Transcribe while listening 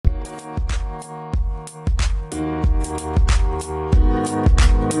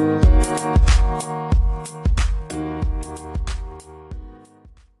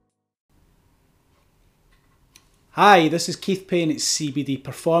Hi, this is Keith Payne at CBD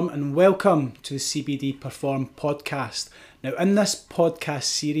Perform and welcome to the CBD Perform podcast. Now in this podcast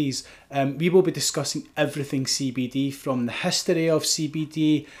series we will be discussing everything CBD, from the history of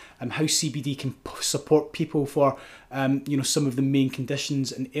CBD and how CBD can support people for some of the main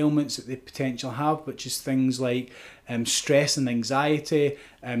conditions and ailments that they potentially have, which is things like stress and anxiety,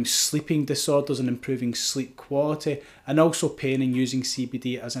 sleeping disorders and improving sleep quality, and also pain and using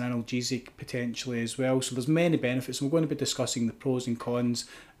CBD as an analgesic potentially as well. So there's many benefits, and we're going to be discussing the pros and cons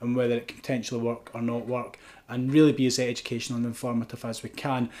and whether it can potentially work or not work, and really be as educational and informative as we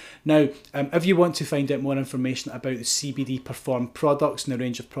can. Now, if you want to find out more information about the CBD Perform products and the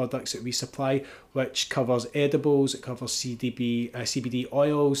range of products that we supply, which covers edibles, it covers CBD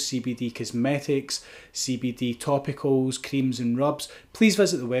oils, CBD cosmetics, CBD topicals, creams and rubs, please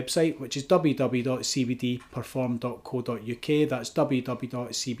visit the website, which is www.cbdperform.co.uk. That's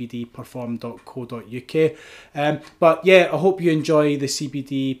www.cbdperform.co.uk. But yeah, I hope you enjoy the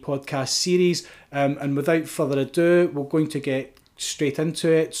CBD podcast series. And without further ado, we're going to get straight into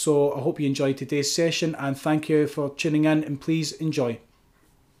it. So I hope you enjoyed today's session, and thank you for tuning in, and please enjoy.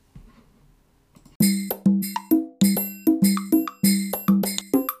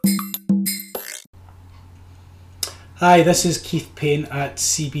 Hi, this is Keith Payne at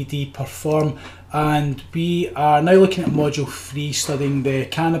CBD Perform, and we are now looking at Module 3, studying the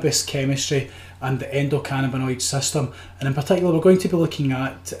cannabis chemistry and the endocannabinoid system. And in particular, we're going to be looking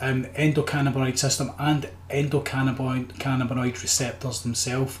at the endocannabinoid system and endocannabinoid receptors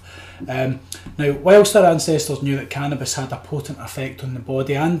themselves. Now, whilst our ancestors knew that cannabis had a potent effect on the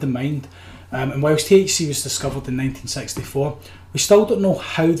body and the mind, and whilst THC was discovered in 1964, we still don't know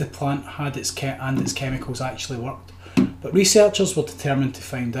how the plant had its chemicals actually worked. But researchers were determined to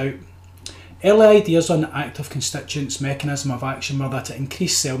find out. Early ideas on the active constituents mechanism of action were that it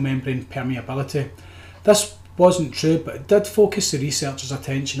increased cell membrane permeability. This wasn't true, but it did focus the researchers'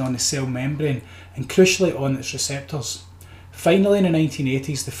 attention on the cell membrane and crucially on its receptors. Finally, in the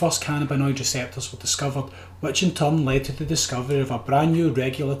 1980s, the first cannabinoid receptors were discovered, which in turn led to the discovery of a brand new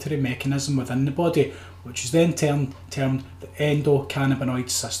regulatory mechanism within the body, which was then termed the endocannabinoid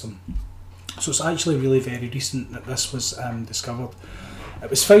system. So it's actually really very recent that this was discovered. It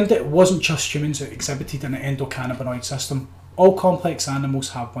was found that it wasn't just humans that exhibited an endocannabinoid system. All complex animals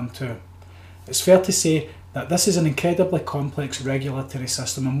have one too. It's fair to say that this is an incredibly complex regulatory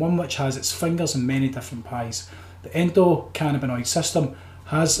system, and one which has its fingers in many different pies. The endocannabinoid system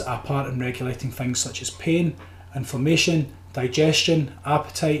has a part in regulating things such as pain, inflammation, digestion,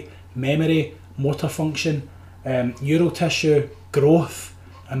 appetite, memory, motor function, neural tissue, growth,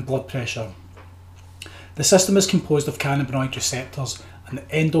 and blood pressure. The system is composed of cannabinoid receptors and the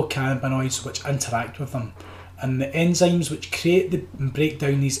endocannabinoids which interact with them, and the enzymes which create and break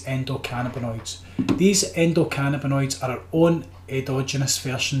down these endocannabinoids. These endocannabinoids are our own endogenous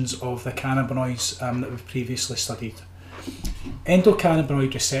versions of the cannabinoids that we've previously studied.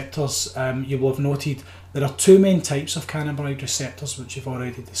 Endocannabinoid receptors, you will have noted there are two main types of cannabinoid receptors which we've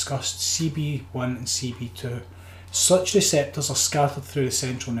already discussed, CB1 and CB2. Such receptors are scattered through the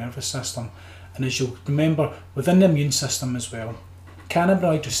central nervous system, and as you'll remember, within the immune system as well.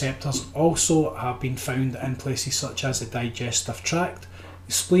 Cannabinoid receptors also have been found in places such as the digestive tract,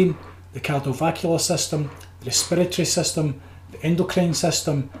 the spleen, the cardiovascular system, the respiratory system, the endocrine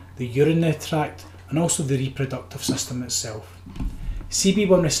system, the urinary tract, and also the reproductive system itself.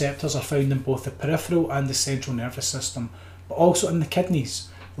 CB1 receptors are found in both the peripheral and the central nervous system, but also in the kidneys,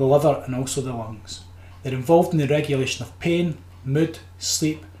 the liver, and also the lungs. They're involved in the regulation of pain, mood,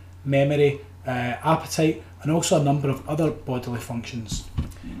 sleep, memory, appetite, and also a number of other bodily functions.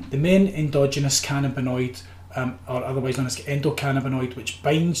 The main endogenous cannabinoid, or otherwise known as endocannabinoid, which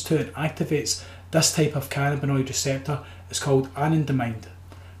binds to and activates this type of cannabinoid receptor is called anandamide.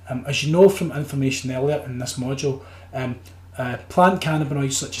 As you know from information earlier in this module, plant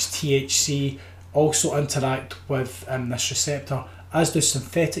cannabinoids such as THC also interact with this receptor, as do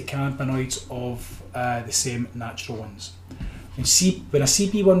synthetic cannabinoids of the same natural ones. When a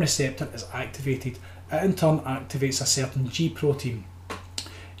CB1 receptor is activated, it in turn activates a certain G protein.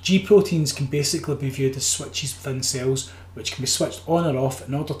 G proteins can basically be viewed as switches within cells, which can be switched on or off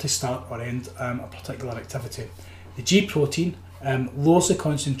in order to start or end a particular activity. The G protein lowers the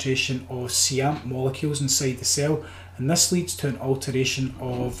concentration of cAMP molecules inside the cell, and this leads to an alteration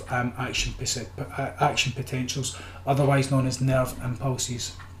of action potentials, otherwise known as nerve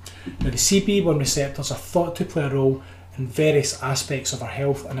impulses. Now, the CB1 receptors are thought to play a role in various aspects of our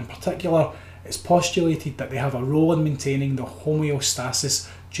health, and in particular it's postulated that they have a role in maintaining the homeostasis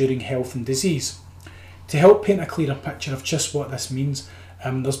during health and disease. To help paint a clearer picture of just what this means,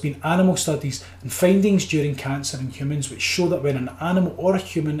 There's been animal studies and findings during cancer in humans which show that when an animal or a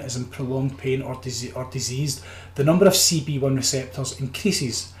human is in prolonged pain or diseased, the number of CB1 receptors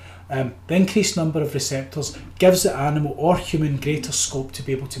increases. The increased number of receptors gives the animal or human greater scope to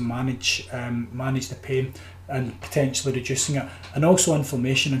be able to manage the pain and potentially reducing it, and also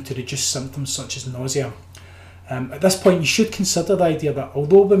inflammation, and to reduce symptoms such as nausea. At this point, you should consider the idea that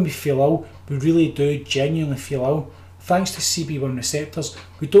although when we feel ill, we really do genuinely feel ill, thanks to CB1 receptors,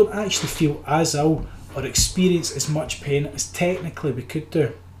 we don't actually feel as ill or experience as much pain as technically we could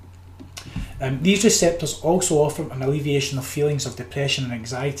do. These receptors also offer an alleviation of feelings of depression and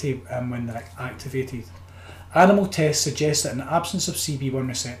anxiety when they're activated. Animal tests suggest that in the absence of CB1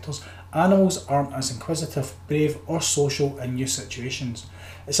 receptors, animals aren't as inquisitive, brave or social in new situations.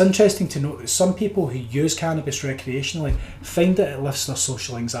 It's interesting to note that some people who use cannabis recreationally find that it lifts their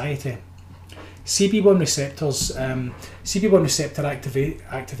social anxiety. CB1 receptor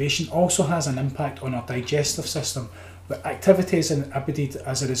activation also has an impact on our digestive system, where activity is inhibited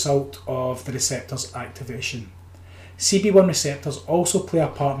as a result of the receptor's activation. CB1 receptors also play a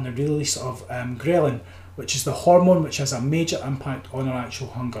part in the release of ghrelin, which is the hormone which has a major impact on our actual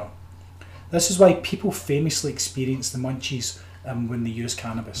hunger. This is why people famously experience the munchies when they use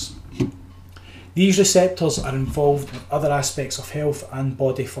cannabis. These receptors are involved with other aspects of health and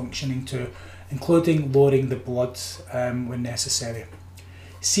body functioning too, including lowering the blood when necessary.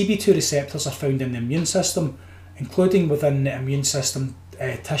 CB2 receptors are found in the immune system, including within the immune system,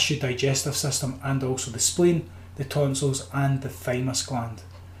 tissue digestive system, and also the spleen, the tonsils and the thymus gland.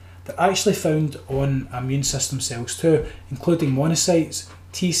 They're actually found on immune system cells too, including monocytes,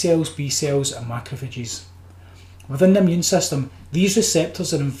 T cells, B cells and macrophages. Within the immune system, these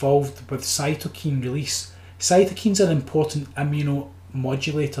receptors are involved with cytokine release. Cytokines are important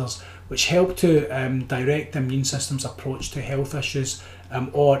immunomodulators which help to direct the immune system's approach to health issues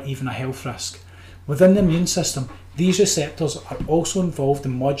or even a health risk. Within the immune system, these receptors are also involved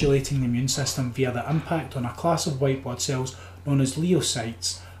in modulating the immune system via the impact on a class of white blood cells known as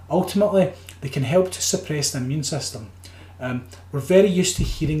leukocytes. Ultimately, they can help to suppress the immune system. We're very used to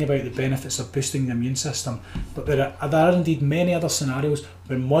hearing about the benefits of boosting the immune system, but there are indeed many other scenarios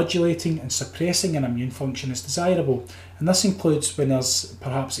where modulating and suppressing an immune function is desirable, and this includes when there's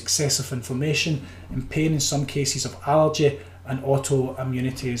perhaps excessive inflammation and pain, in some cases of allergy and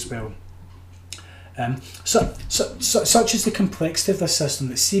autoimmunity as well. Such is the complexity of this system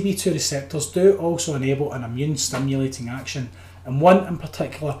that CB2 receptors do also enable an immune stimulating action, and one in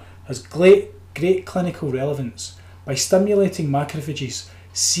particular has great clinical relevance. By stimulating macrophages,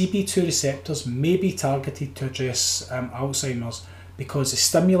 CB2 receptors may be targeted to address Alzheimer's, because the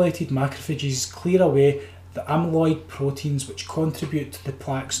stimulated macrophages clear away the amyloid proteins which contribute to the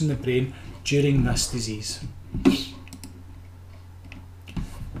plaques in the brain during this disease.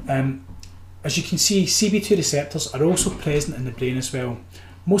 As you can see, CB2 receptors are also present in the brain as well,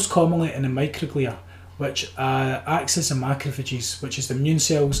 most commonly in the microglia, which acts as the macrophages, which is the immune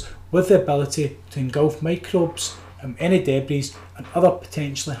cells with the ability to engulf microbes, any debris and other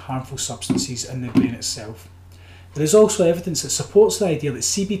potentially harmful substances in the brain itself. There is also evidence that supports the idea that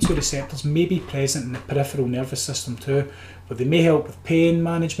CB2 receptors may be present in the peripheral nervous system too, where they may help with pain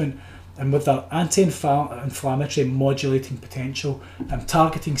management and with their anti-inflammatory modulating potential,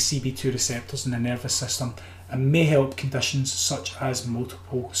 targeting CB2 receptors in the nervous system, and may help conditions such as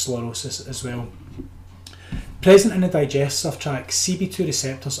multiple sclerosis as well. Present in the digestive tract, CB2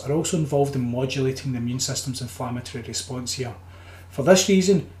 receptors are also involved in modulating the immune system's inflammatory response here. For this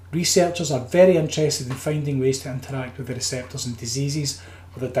reason, researchers are very interested in finding ways to interact with the receptors in diseases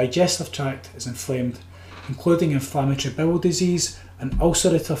where the digestive tract is inflamed, including inflammatory bowel disease and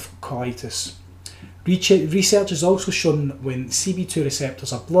ulcerative colitis. Research has also shown that when CB2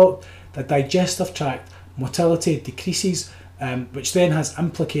 receptors are blocked, the digestive tract motility decreases, which then has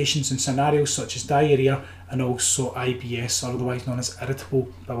implications in scenarios such as diarrhea and also IBS, or otherwise known as irritable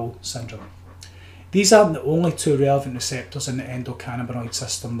bowel syndrome. These aren't the only two relevant receptors in the endocannabinoid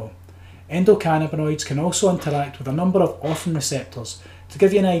system though. Endocannabinoids can also interact with a number of orphan receptors. To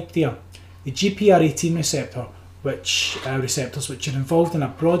give you an idea, the GPR18 receptor, which are involved in a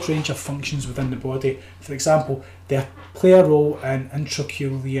broad range of functions within the body. For example, they play a role in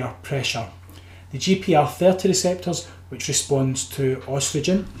intraocular pressure. The GPR30 receptors, which responds to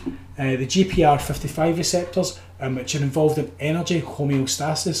estrogen, the GPR55 receptors, which are involved in energy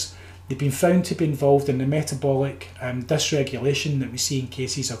homeostasis. They've been found to be involved in the metabolic dysregulation that we see in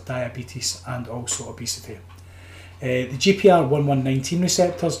cases of diabetes and also obesity. The GPR1119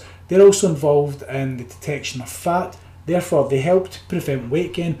 receptors, they're also involved in the detection of fat, therefore they help to prevent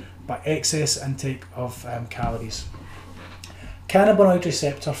weight gain by excess intake of calories. Cannabinoid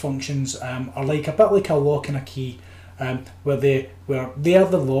receptor functions are like a bit like a lock and a key, where they are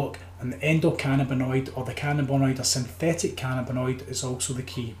the lock, and the endocannabinoid or the cannabinoid or synthetic cannabinoid is also the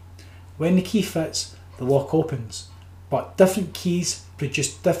key. When the key fits, the lock opens, but different keys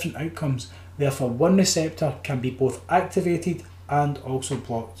produce different outcomes. Therefore, one receptor can be both activated and also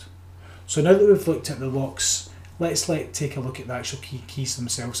blocked. So now that we've looked at the locks, let's take a look at the actual keys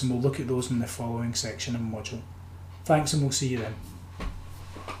themselves, and we'll look at those in the following section and module. Thanks, and we'll see you then.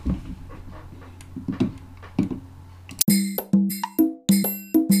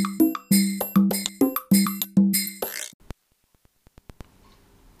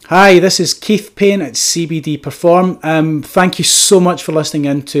 Hi, this is Keith Payne at CBD Perform. Thank you so much for listening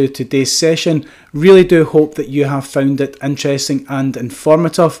in to today's session. Really do hope that you have found it interesting and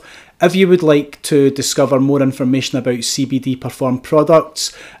informative. If you would like to discover more information about CBD Perform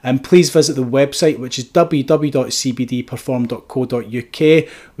products, please visit the website, which is www.cbdperform.co.uk,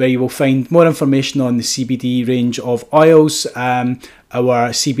 where you will find more information on the CBD range of oils, our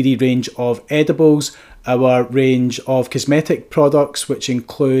CBD range of edibles, our range of cosmetic products, which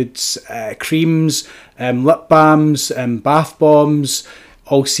includes creams, lip balms, bath bombs,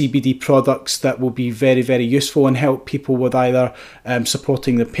 all CBD products that will be very, very useful and help people with either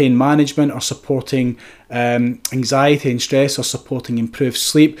supporting the pain management or supporting anxiety and stress or supporting improved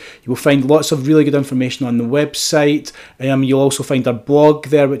sleep. You will find lots of really good information on the website. You'll also find our blog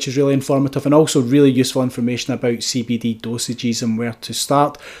there, which is really informative, and also really useful information about CBD dosages and where to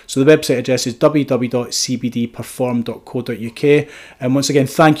start. So the website address is www.cbdperform.co.uk. And once again,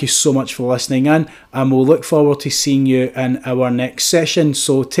 thank you so much for listening in, and we'll look forward to seeing you in our next session.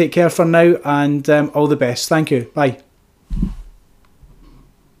 So take care for now, and all the best. Thank you. Bye.